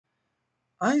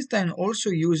Einstein also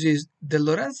uses the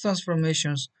Lorentz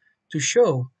transformations to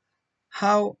show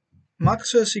how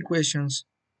Maxwell's equations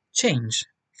change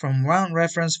from one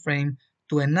reference frame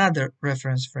to another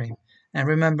reference frame. And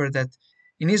remember that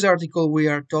in this article we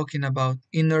are talking about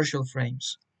inertial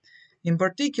frames. In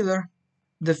particular,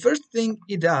 the first thing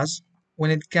he does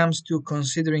when it comes to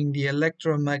considering the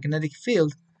electromagnetic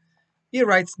field, he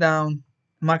writes down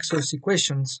Maxwell's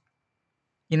equations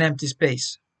in empty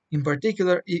space. In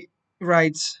particular, he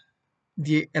writes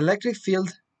the electric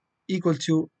field equal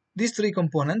to these three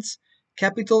components,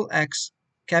 capital X,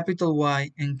 capital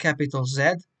Y, and capital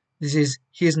Z. This is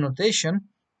his notation.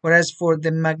 Whereas for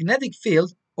the magnetic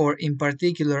field, or in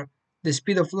particular the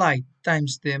speed of light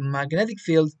times the magnetic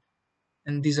field,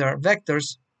 and these are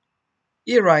vectors,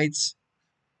 he writes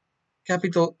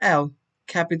capital L,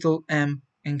 capital M,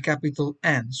 and capital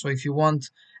N. So if you want,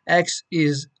 X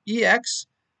is EX,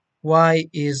 Y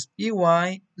is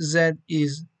EY, Z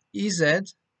is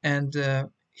EZ, and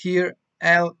here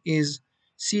L is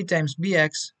C times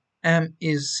BX, M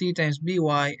is C times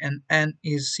BY, and N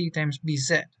is C times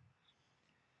BZ.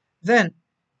 Then,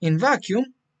 in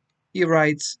vacuum, he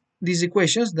writes these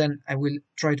equations, then I will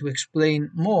try to explain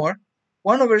more.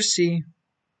 1 over C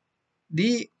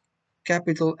d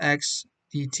capital X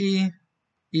dt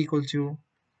equal to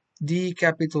d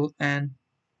capital N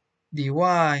dy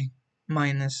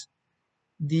minus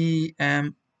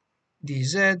dm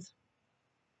dz.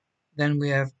 Then we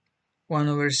have 1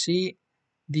 over C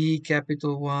d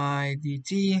capital Y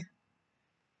dt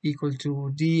equal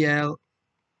to dl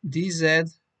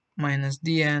dz minus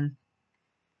dn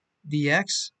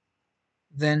dx.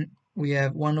 Then we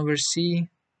have 1 over C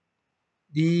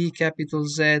d capital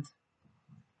Z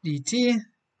dt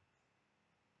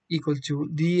equal to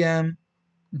dm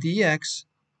dx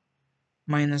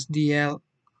minus dl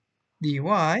dy.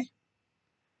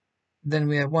 Then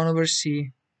we have 1 over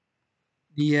C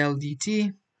dl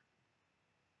dt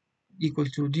equal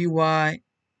to dy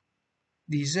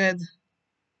dz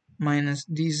minus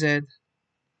dz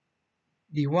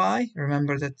dy.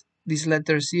 Remember that these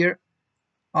letters here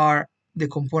are the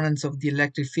components of the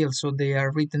electric field, so they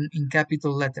are written in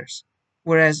capital letters.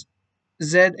 Whereas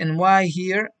Z and Y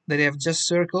here that I have just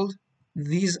circled,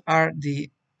 these are the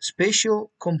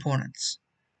spatial components,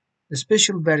 the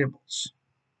spatial variables.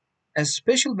 As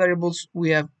spatial variables, we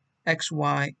have x,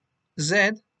 y,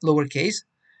 z, lowercase,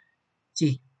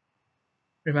 t.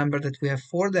 Remember that we have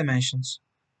 4 dimensions.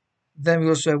 Then we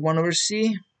also have 1 over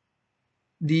c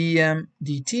dm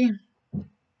dt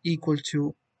equal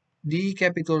to d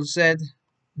capital Z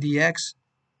dx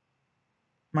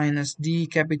minus d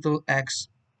capital X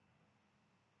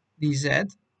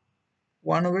dz,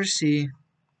 1 over c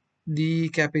d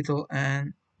capital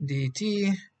N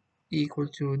dt equal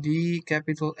to d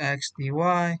capital X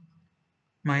dy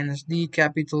minus d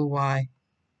capital Y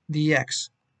dx.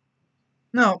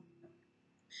 Now,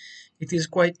 it is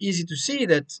quite easy to see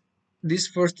that this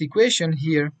first equation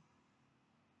here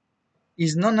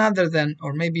is none other than,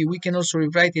 or maybe we can also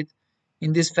rewrite it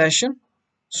in this fashion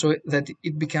so that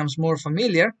it becomes more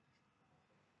familiar,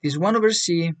 is 1 over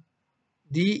c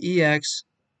dex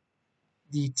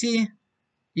dt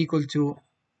equal to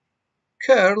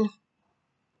curl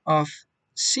of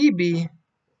cb,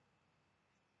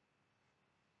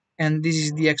 and this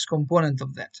is the x component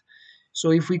of that.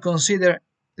 So if we consider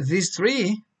these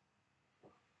three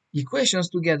equations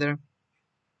together,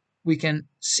 we can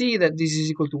see that this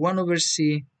is equal to 1 over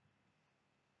c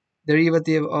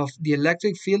derivative of the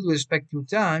electric field with respect to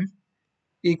time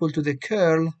equal to the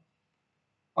curl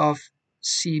of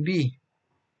cb,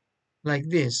 like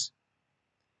this.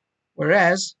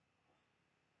 Whereas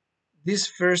this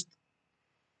first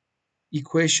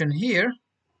equation here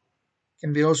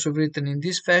can be also written in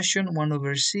this fashion: 1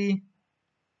 over c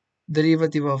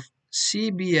derivative of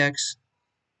cbx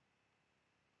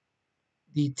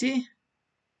dt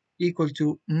equal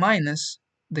to minus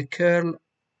the curl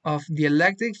of the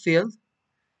electric field,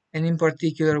 and in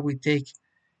particular we take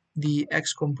the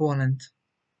x component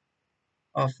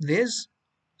of this.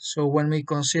 So when we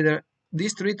consider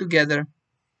these three together,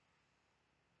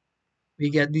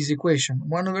 we get this equation: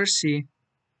 1 over c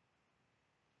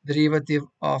derivative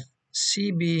of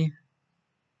cb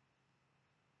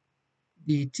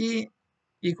dt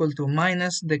equal to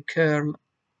minus the curl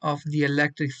of the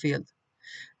electric field.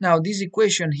 Now this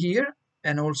equation here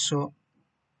and also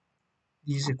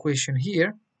this equation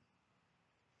here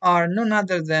are none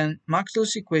other than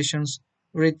Maxwell's equations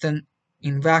written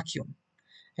in vacuum.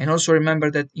 And also remember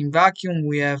that in vacuum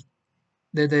we have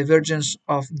the divergence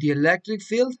of the electric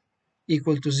field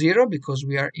equal to 0 because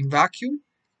we are in vacuum,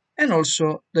 and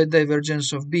also the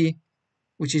divergence of B,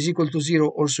 which is equal to 0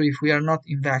 also if we are not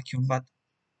in vacuum, but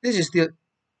this is still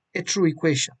a true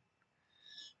equation.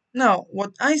 Now,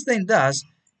 what Einstein does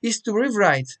is to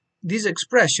rewrite these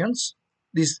expressions,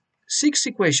 these 6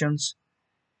 equations,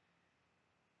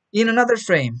 in another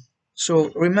frame.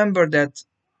 So remember that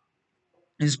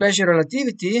in special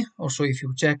relativity, also if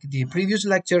you check the previous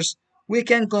lectures, we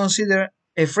can consider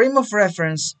a frame of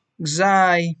reference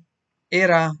xi,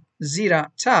 era, zeta,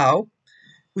 tau,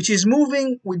 which is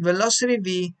moving with velocity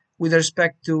v with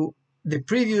respect to the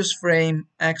previous frame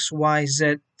x, y,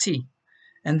 z, t.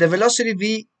 And the velocity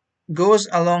v goes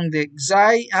along the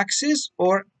xi axis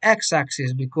or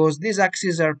x-axis because these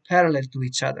axes are parallel to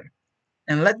each other.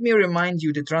 And let me remind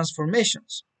you the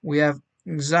transformations. We have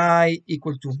xi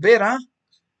equal to beta,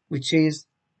 which is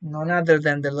none other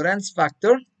than the Lorenz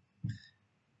factor.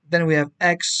 Then we have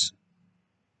x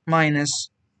minus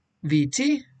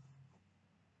vt.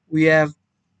 We have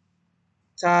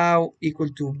tau equal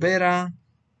to beta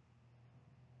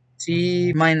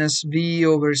t minus v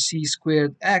over c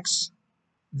squared x.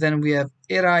 Then we have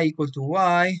eta equal to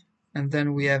y, and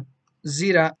then we have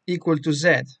zeta equal to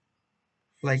z,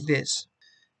 like this.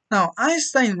 Now,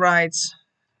 Einstein writes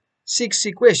 6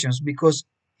 equations because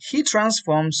he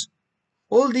transforms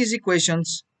all these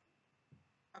equations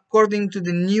according to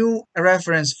the new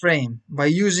reference frame by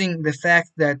using the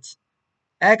fact that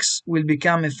x will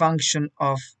become a function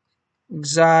of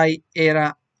xi,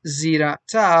 eta, zeta,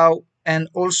 tau, and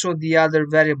also the other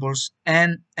variables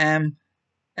n, m,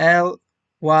 l,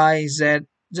 y, z,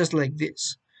 just like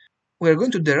this. We're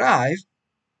going to derive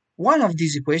one of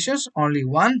these equations, only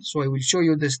one, so I will show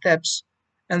you the steps,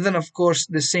 and then of course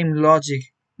the same logic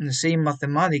and the same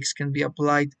mathematics can be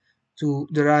applied to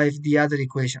derive the other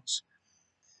equations.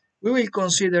 We will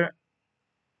consider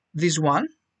this one,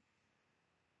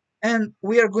 and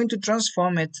we are going to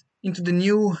transform it into the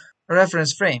new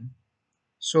reference frame.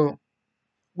 So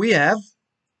we have,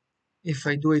 if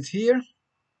I do it here,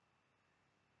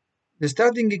 the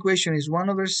starting equation is 1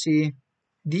 over c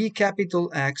d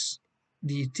capital X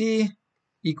dt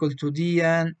equal to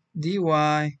dn dy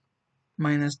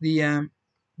minus dm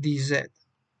dz.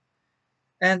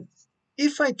 And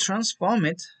if I transform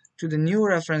it to the new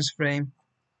reference frame,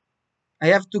 I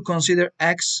have to consider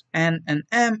x, n, and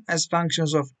m as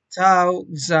functions of tau,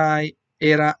 xi,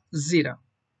 eta, zeta.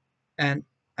 And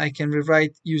I can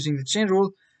rewrite using the chain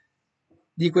rule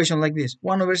the equation like this: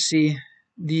 1 over c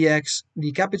dx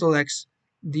d capital X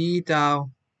d tau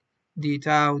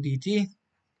dt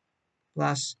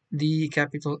plus d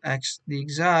capital X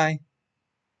dxi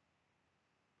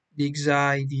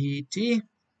dt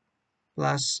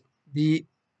plus d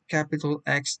capital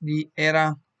X d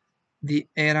eta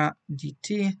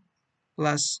dt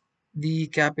plus d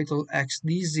capital X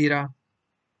d zeta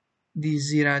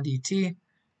dt.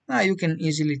 Now you can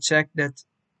easily check that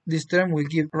this term will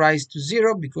give rise to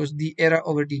 0 because d eta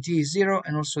over dt is 0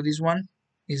 and also this one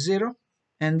is 0.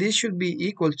 And this should be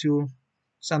equal to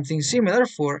something similar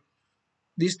for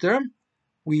this term.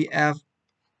 We have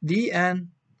dn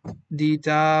d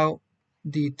tau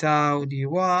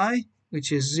dy,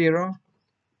 which is 0,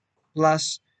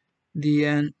 plus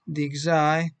dn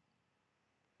dxi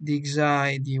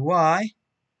dy,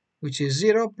 which is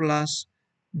 0, plus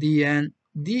dn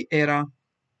d eta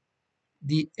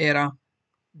dy,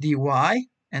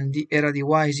 and d eta dy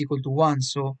is equal to 1,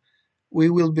 so we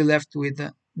will be left with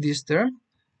this term.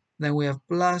 Then we have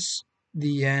plus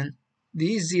dn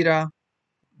d zeta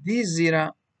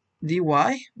dy,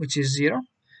 which is 0.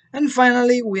 And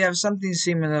finally, we have something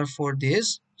similar for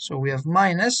this. So we have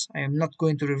minus. I am not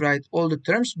going to rewrite all the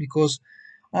terms because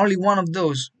only one of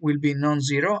those will be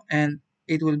non-zero, and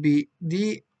it will be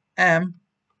dm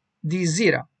d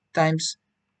zeta times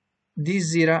d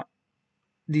zeta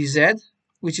dz,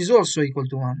 which is also equal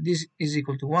to 1. This is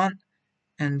equal to 1,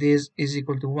 and this is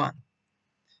equal to 1.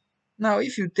 Now,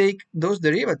 if you take those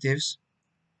derivatives,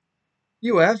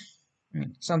 you have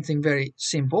something very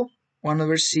simple: 1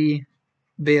 over c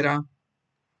beta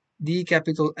d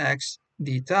capital X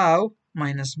d tau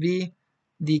minus b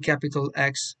d capital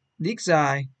X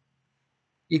dxi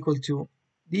equal to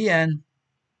dn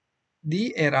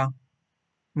d eta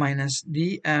minus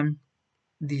dm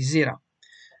d zeta.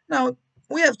 Now,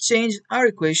 we have changed our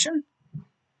equation.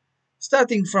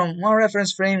 Starting from one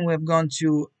reference frame, we have gone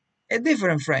to a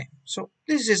different frame. So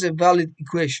this is a valid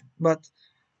equation, but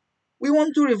we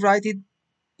want to rewrite it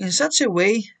in such a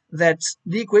way that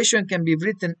the equation can be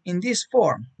written in this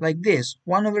form, like this: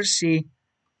 1 over c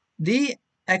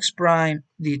dx prime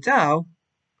d tau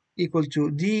equal to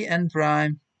dn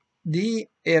prime d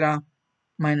eta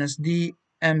minus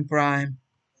dm prime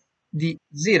d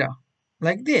zeta,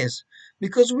 like this.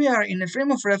 Because we are in a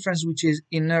frame of reference which is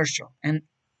inertial, and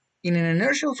in an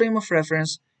inertial frame of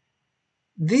reference,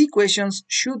 the equations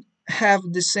should have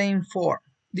the same form.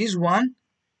 This one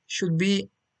should be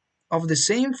of the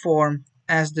same form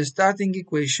as the starting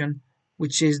equation,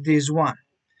 which is this one.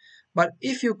 But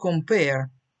if you compare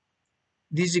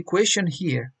this equation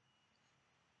here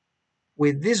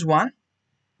with this one,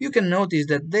 you can notice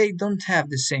that they don't have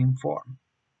the same form.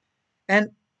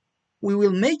 And we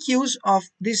will make use of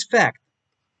this fact,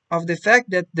 of the fact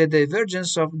that the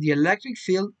divergence of the electric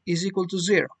field is equal to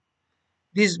 0.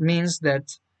 This means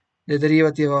that the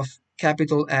derivative of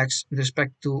capital X with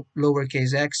respect to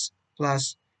lowercase x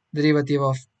plus derivative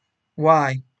of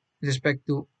y with respect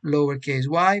to lowercase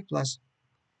y plus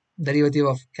derivative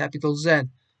of capital Z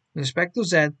with respect to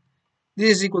z,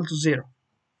 this is equal to 0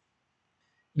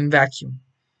 in vacuum.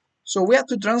 So we have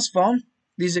to transform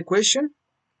this equation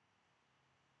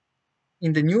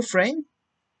in the new frame.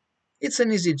 It's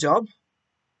an easy job.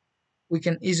 We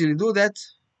can easily do that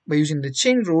by using the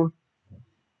chain rule,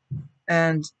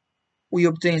 and we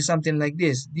obtain something like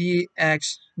this: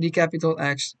 dx, d capital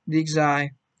X, dxi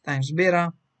times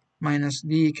beta minus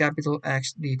d capital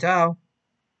X d tau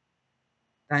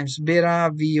times beta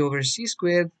v over c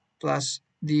squared plus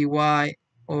dy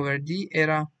over d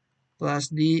eta plus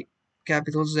d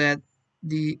capital Z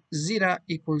d zeta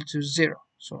equal to 0.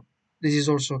 So this is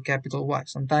also capital Y.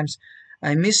 Sometimes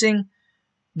I'm missing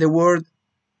the word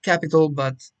capital,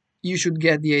 but you should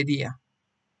get the idea.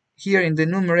 Here in the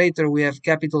numerator we have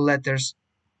capital letters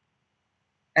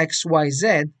X, Y,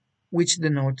 Z, which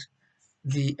denote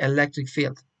the electric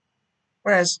field.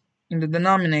 Whereas in the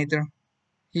denominator,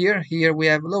 here we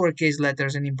have lowercase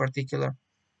letters, and in particular,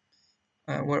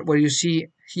 where you see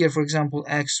here, for example,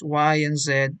 X, Y, and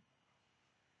Z,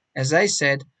 as I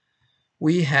said,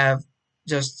 we have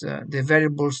just the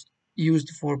variables used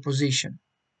for position.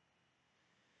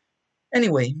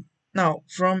 Anyway, now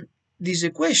from this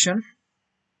equation,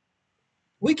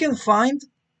 we can find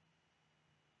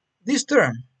this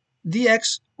term,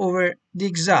 dx over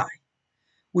dxi,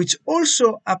 which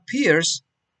also appears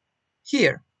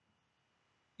here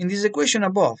in this equation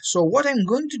above. So what I'm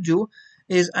going to do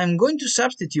is I'm going to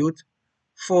substitute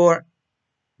for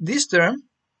this term,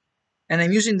 and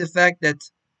I'm using the fact that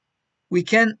we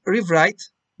can rewrite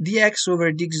dx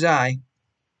over dxi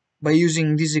by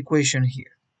using this equation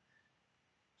here.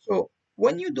 So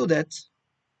when you do that,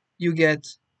 you get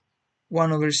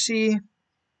 1 over c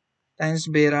times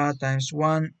beta times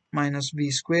 1 minus v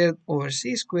squared over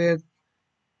c squared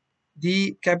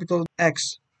d capital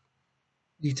X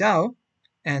d tau,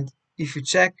 and if you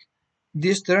check,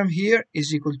 this term here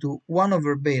is equal to 1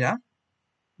 over beta,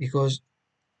 because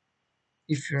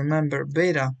if you remember,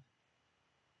 beta,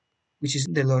 which is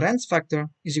the Lorenz factor,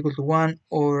 is equal to 1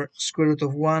 over square root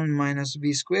of 1 minus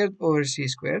v squared over c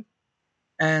squared,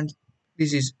 and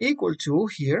this is equal to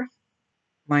here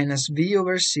minus v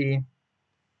over c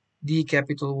d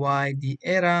capital Y d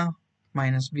eta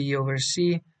minus v over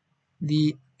c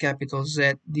d capital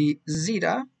Z d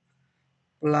zeta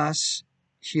plus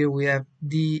here we have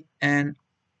dn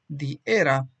d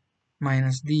eta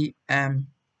minus dm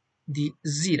d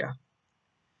zeta.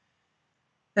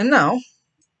 And now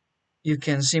you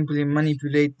can simply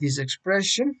manipulate this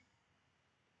expression,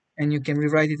 and you can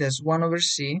rewrite it as 1 over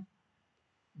c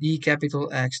d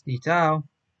capital X d tau,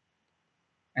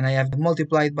 and I have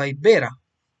multiplied by beta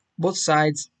both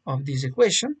sides of this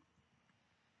equation,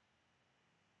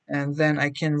 and then I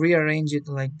can rearrange it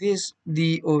like this: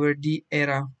 d over d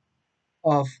eta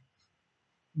of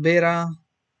beta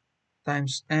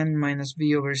times n minus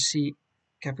v over c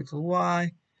capital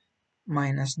Y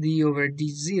minus d over d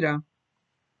zeta,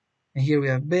 and here we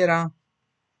have beta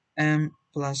m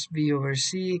plus v over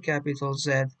c capital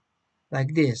Z,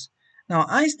 like this. Now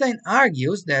Einstein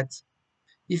argues that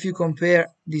if you compare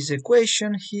this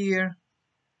equation here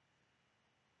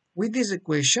with this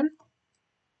equation,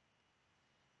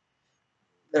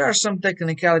 there are some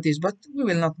technicalities, but we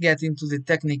will not get into the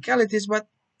technicalities, but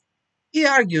he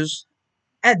argues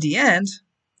at the end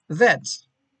that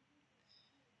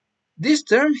this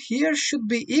term here should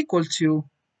be equal to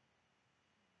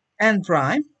n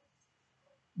prime,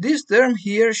 this term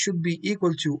here should be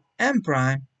equal to m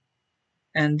prime,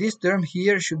 and this term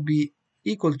here should be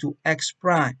equal to x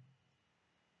prime.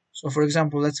 So for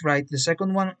example, let's write the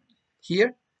second one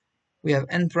here. We have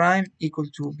n prime equal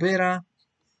to beta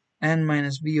n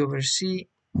minus v over c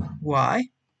y,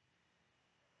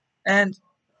 and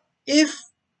if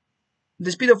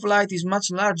the speed of light is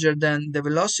much larger than the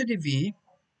velocity v,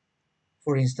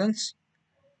 for instance,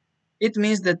 it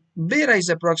means that beta is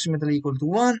approximately equal to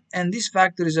 1, and this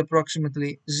factor is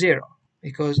approximately 0,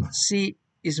 because c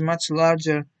is much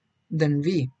larger than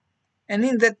v. And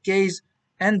in that case,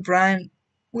 n prime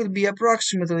will be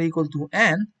approximately equal to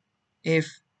n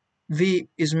if v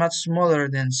is much smaller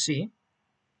than c.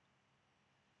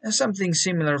 And something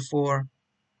similar for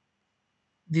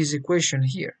this equation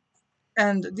here.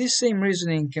 And this same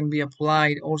reasoning can be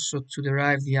applied also to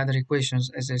derive the other equations,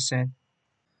 as I said.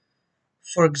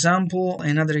 For example,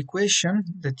 another equation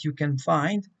that you can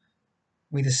find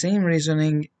with the same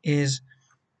reasoning is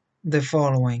the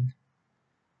following.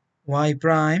 Y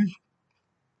prime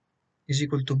is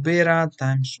equal to beta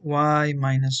times y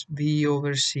minus v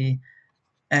over c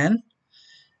n.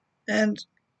 And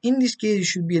in this case, you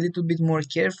should be a little bit more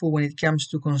careful when it comes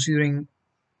to considering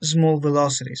small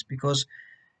velocities, because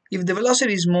if the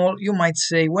velocity is small, you might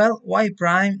say, well, y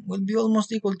prime will be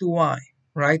almost equal to y,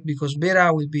 right? Because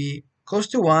beta will be close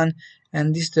to 1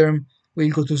 and this term will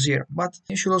go to 0. But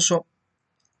you should also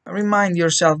remind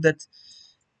yourself that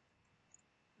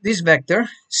this vector,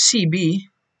 cb,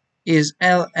 is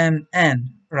lmn,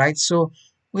 right? So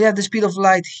we have the speed of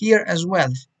light here as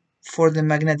well for the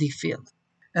magnetic field.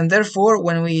 And therefore,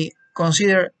 when we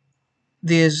consider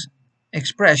this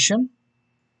expression,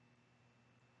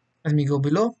 let me go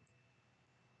below.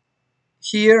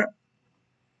 Here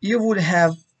you would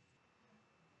have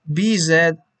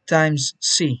bz times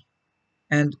c,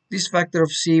 and this factor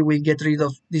of c will get rid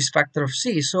of this factor of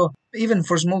c. So even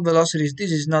for small velocities,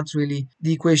 this is not really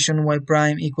the equation y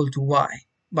prime equal to y.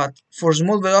 But for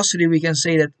small velocity, we can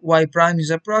say that y prime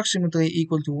is approximately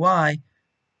equal to y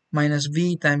minus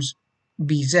v times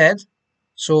bz.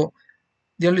 So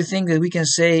the only thing that we can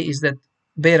say is that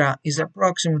beta is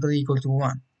approximately equal to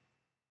 1.